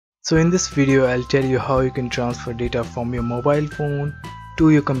So in this video I'll tell you how you can transfer data from your mobile phone to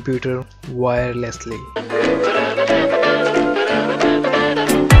your computer wirelessly.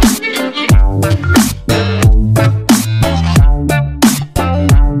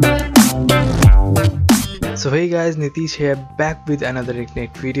 So hey guys, Nitish here, back with another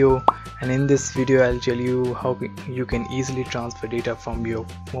Nicknet video, and in this video I'll tell you how you can easily transfer data from your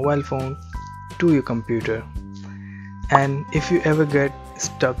mobile phone to your computer. And if you ever get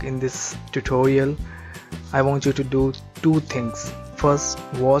stuck in this tutorial, I want you to do two things. First,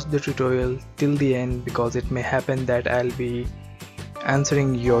 watch the tutorial till the end, because it may happen that I'll be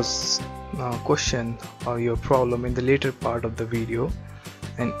answering your question or your problem in the later part of the video.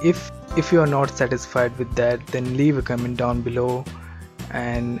 And if you are not satisfied with that, then leave a comment down below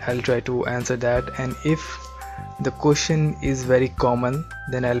and I'll try to answer that. And if the question is very common,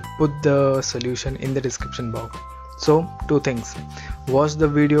 then I'll put the solution in the description box. So two things: watch the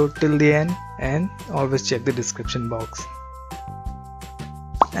video till the end and always check the description box.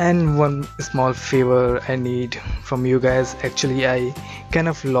 And one small favor I need from you guys. Actually, I kind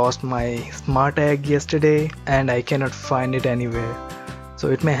of lost my smart egg yesterday and I cannot find it anywhere. So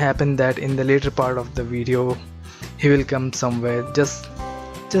it may happen that in the later part of the video he will come somewhere. Just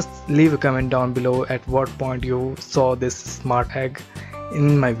leave a comment down below at what point you saw this smart egg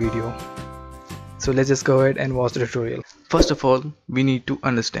in my video. So let's just go ahead and watch the tutorial. First of all, we need to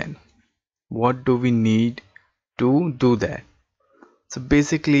understand what do we need to do that. So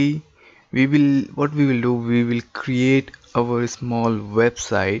basically we will create our small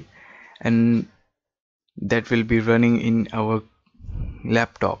website, and that will be running in our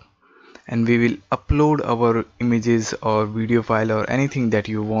laptop, and we will upload our images or video file or anything that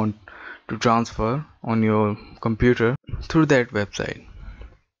you want to transfer on your computer through that website.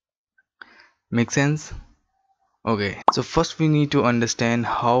 Make sense? Okay, so first we need to understand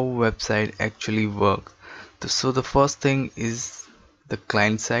how website actually works. So the first thing is the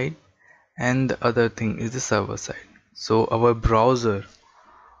client side and the other thing is the server side. So our browser,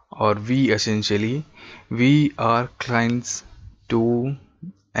 or we are clients to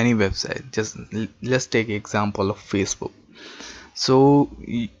any website. Just let's take example of Facebook. So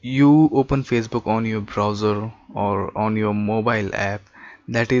you open Facebook on your browser or on your mobile app,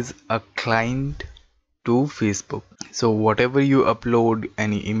 that is a client to Facebook. So whatever you upload,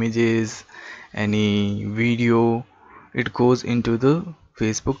 any images, any video, it goes into the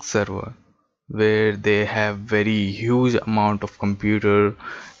Facebook server, where they have very huge amount of computer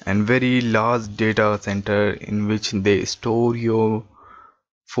and very large data center in which they store your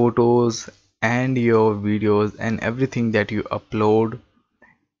photos and your videos and everything that you upload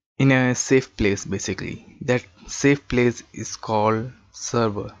in a safe place. Basically that safe place is called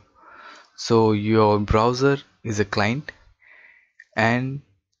server. So your browser is a client and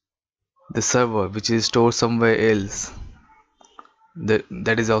the server, which is stored somewhere else,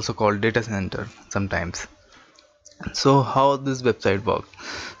 that is also called data center sometimes. So how this website works: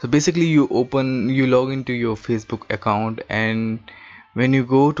 so basically you log into your Facebook account, and when you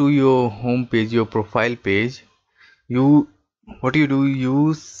go to your home page, your profile page, you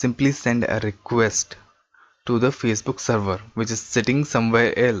simply send a request to the Facebook server, which is sitting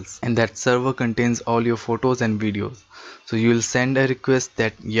somewhere else, and that server contains all your photos and videos. So you will send a request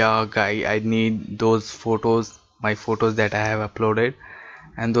that, yeah guy, I need those photos, my photos that I have uploaded,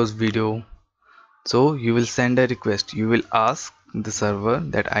 and those video. So you will send a request, you will ask the server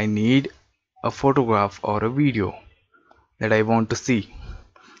that I need a photograph or a video that I want to see.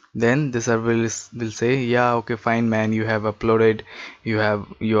 Then the server will say, yeah, okay, fine man, you have uploaded, you are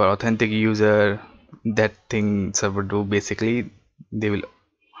authentic user. That thing server do, basically they will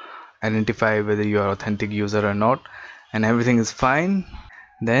identify whether you are authentic user or not, and everything is fine.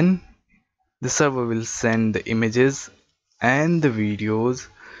 Then the server will send the images and the videos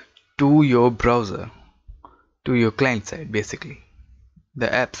to your browser, to your client side, basically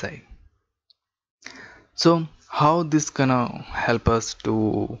the app side. So how this gonna help us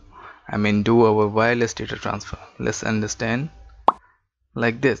to do our wireless data transfer? Let's understand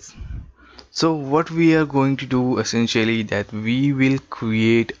like this. So what we are going to do essentially, that we will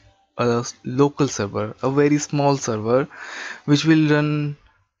create a local server, a very small server, which will run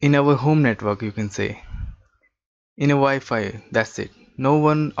in our home network, you can say, in a Wi-Fi. That's it. No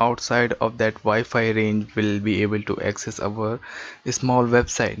one outside of that Wi-Fi range will be able to access our small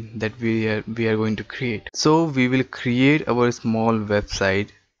website that we are going to create. So we will create our small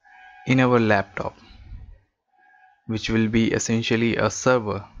website in our laptop, which will be essentially a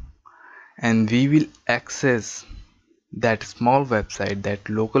server, and we will access that small website, that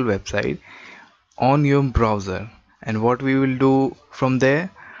local website, on your browser. And what we will do from there,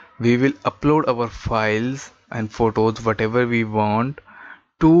 we will upload our files and photos, whatever we want,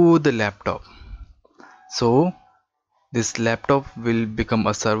 to the laptop. So this laptop will become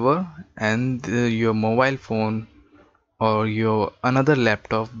a server, and your mobile phone or your another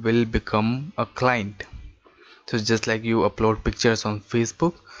laptop will become a client. So just like you upload pictures on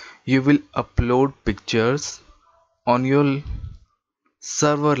Facebook, you will upload pictures on your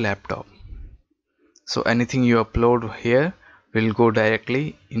server laptop. So anything you upload here will go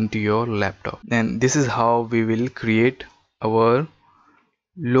directly into your laptop. And this is how we will create our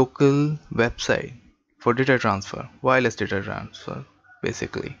local website for data transfer, wireless data transfer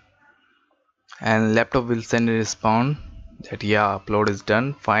basically. And laptop will send a response that yeah, upload is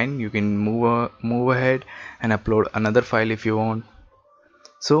done, fine, you can move ahead and upload another file if you want.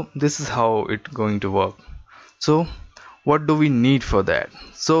 So this is how it's going to work. So what do we need for that?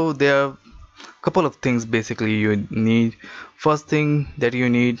 So there are couple of things basically you need. First thing that you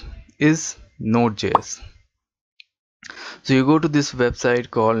need is Node.js. So you go to this website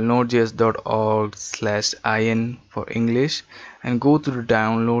called nodejs.org/in for English and go to the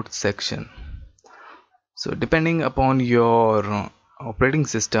download section. So depending upon your operating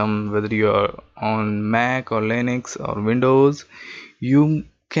system, whether you are on Mac or Linux or Windows, you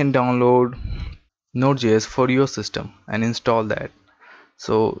can download Node.js for your system and install that.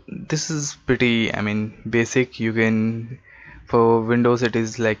 So this is pretty, basic. You can, for Windows it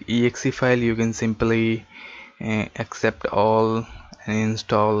is like exe file, you can simply accept all and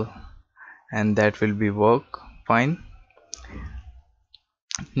install, and that will be work fine.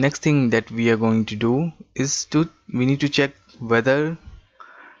 Next thing that we are going to do is we need to check whether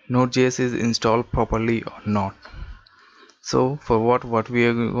Node.js is installed properly or not. So for what we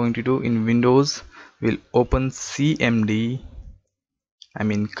are going to do in Windows, we'll open cmd,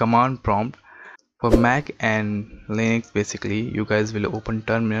 command prompt. For Mac and Linux, basically you guys will open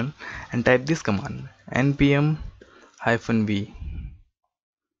terminal and type this command npm-v.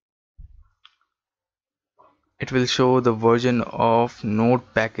 It will show the version of Node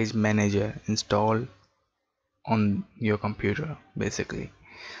package manager installed on your computer basically.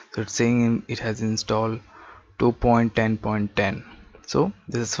 So it's saying it has installed 2.10.10. so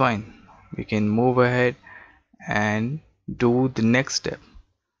this is fine. We can move ahead and do the next step.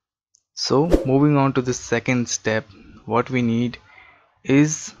 So moving on to the second step, what we need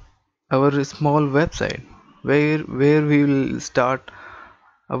is our small website where we will start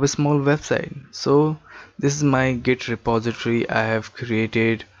our small website. So this is my Git repository. I have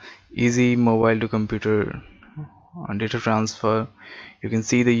created easy mobile to computer data transfer. You can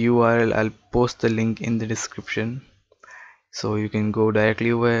see the URL. I'll post the link in the description, so you can go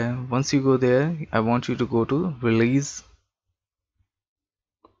directly where. Once you go there, I want you to go to release,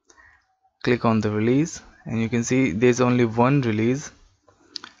 click on the release, and you can see there's only one release.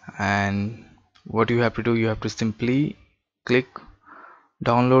 And what you have to do, you have to simply click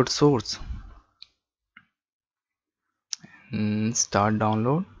download source and start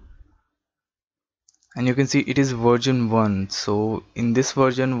download, and you can see it is version 1. So in this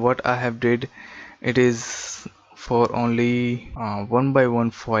version, what I have did, it is for only one by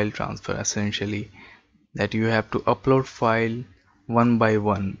one file transfer essentially, that you have to upload file one by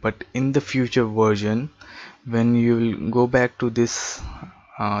one. But in the future version, when you will go back to this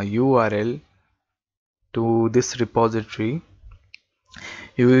URL, to this repository,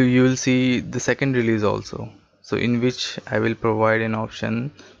 you will see the second release also, so in which I will provide an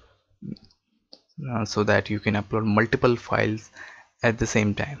option so that you can upload multiple files at the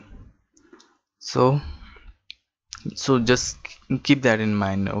same time. So just keep that in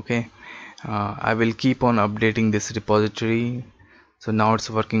mind, okay? I will keep on updating this repository. So now it's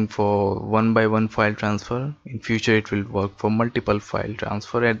working for one by one file transfer. In future it will work for multiple file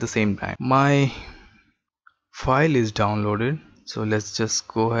transfer at the same time. My file is downloaded, so let's just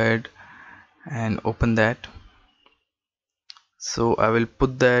go ahead and open that. So I will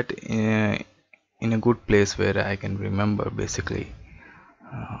put that in a good place where I can remember basically.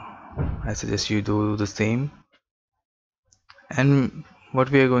 I suggest you do the same. And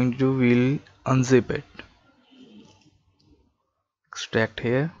what we are going to do, we'll unzip it, extract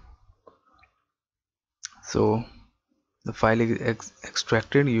here. So the file is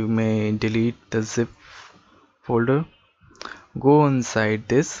extracted. You may delete the zip folder, go inside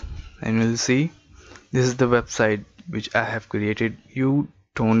this, and you'll see this is the website which I have created. You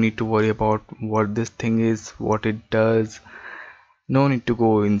don't need to worry about what this thing is, what it does. No need to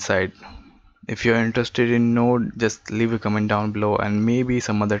go inside. If you're interested in Node, just leave a comment down below, and maybe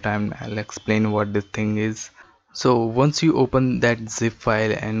some other time I'll explain what this thing is. So once you open that zip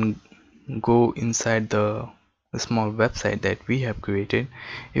file and go inside the the small website that we have created,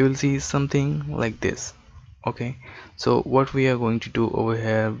 you will see something like this. Okay, so what we are going to do over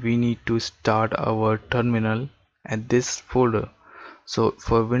here, we need to start our terminal at this folder. So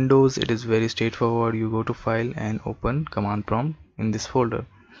for Windows it is very straightforward, you go to file and open command prompt in this folder.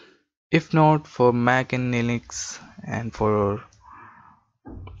 If not, for Mac and Linux and for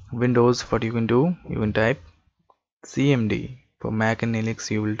Windows, what you can do, you can type cmd. For Mac and Linux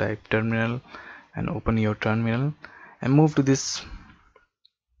you will type terminal and open your terminal and move to this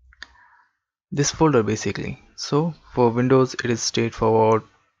folder basically. So for Windows it is straightforward,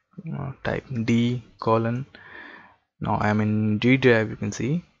 type D colon. Now I am in D drive, you can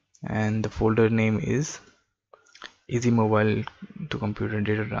see, and the folder name is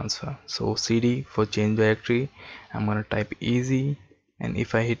EasyMobileToComputerDataTransfer. So CD for change directory, I'm gonna type easy, and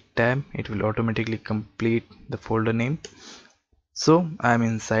if I hit tab it will automatically complete the folder name. So I'm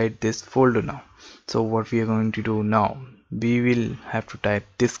inside this folder now. So what we are going to do now, we will have to type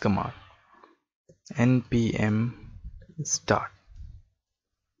this command, npm start.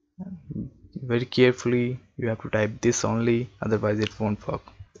 Very carefully you have to type this only, otherwise it won't work.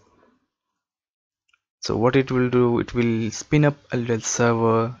 So what it will do, it will spin up a little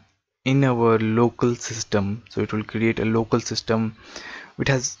server in our local system. So it will create a local system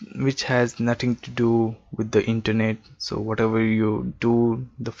which has nothing to do with the internet. So whatever you do,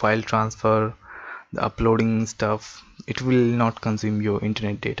 the file transfer, the uploading stuff, it will not consume your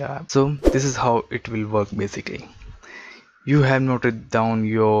internet data. So this is how it will work basically. You have noted down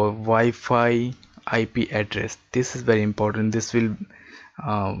your Wi-Fi IP address. This is very important. This will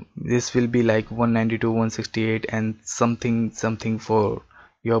be like 192.168 and something for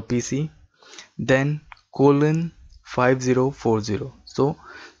your PC. Then colon 5040. So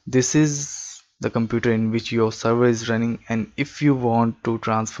this is the computer in which your server is running, and if you want to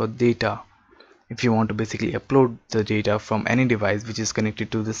transfer data, if you want to basically upload the data from any device which is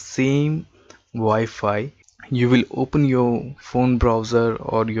connected to the same Wi-Fi, you will open your phone browser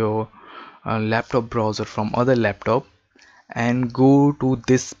or your laptop browser from other laptop and go to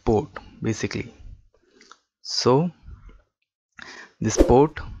this port basically. So this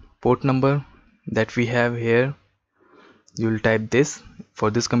port number that we have here, you will type this. For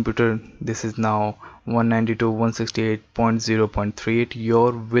this computer this is now 192.168.0.38.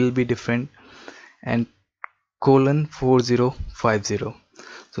 your will be different, and colon 4050.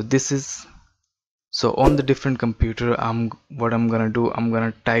 So this is, so on the different computer, what I'm gonna do, I'm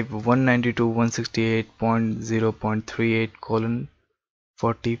gonna type 192.168.0.38 colon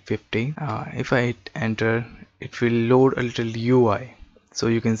 4050. If I hit enter, it will load a little UI. So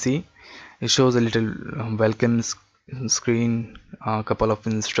you can see it shows a little welcome screen, a couple of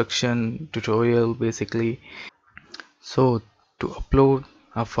instruction tutorial basically. So to upload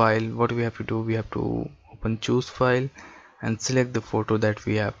a file, what we have to do, we have to open choose file and select the photo that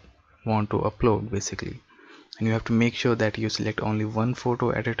we want to upload basically, and you have to make sure that you select only one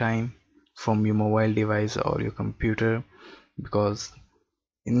photo at a time from your mobile device or your computer, because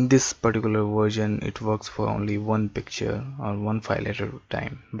in this particular version it works for only one picture or one file at a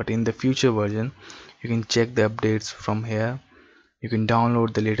time. But in the future version you can check the updates from here. You can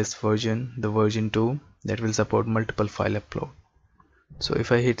download the latest version, the version 2, that will support multiple file upload. So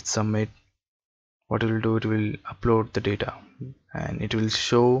if I hit submit, what it will do, it will upload the data and it will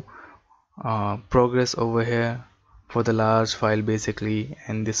show progress over here for the large file basically,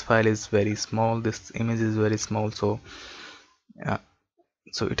 and this file is very small, this image is very small, so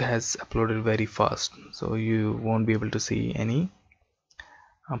it has uploaded very fast, so you won't be able to see any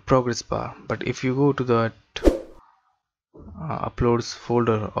progress bar. But if you go to the uploads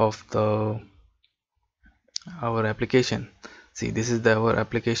folder of our application, see this is our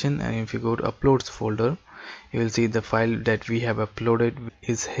application, and if you go to uploads folder, you will see the file that we have uploaded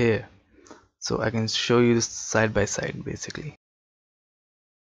is here. So I can show you this side by side basically.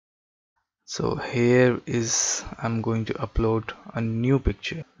 So here is, I'm going to upload a new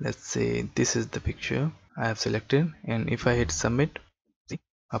picture. Let's say this is the picture I have selected, and if I hit submit, see,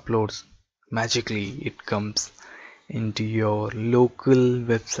 uploads, magically it comes into your local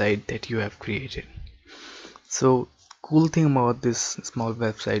website that you have created. So cool thing about this small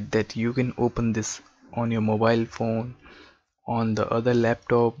website, that you can open this on your mobile phone, on the other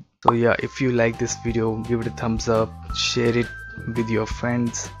laptop. So yeah, if you like this video, give it a thumbs up, share it with your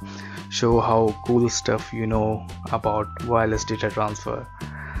friends, show how cool stuff you know about wireless data transfer.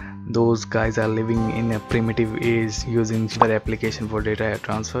 Those guys are living in a primitive age using their application for data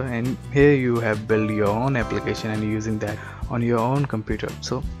transfer, and here you have built your own application and using that on your own computer.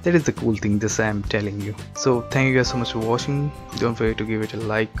 So that is the cool thing, this I am telling you. So thank you guys so much for watching. Don't forget to give it a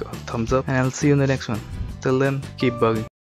like or thumbs up, and I'll see you in the next one. Till then, keep bugging.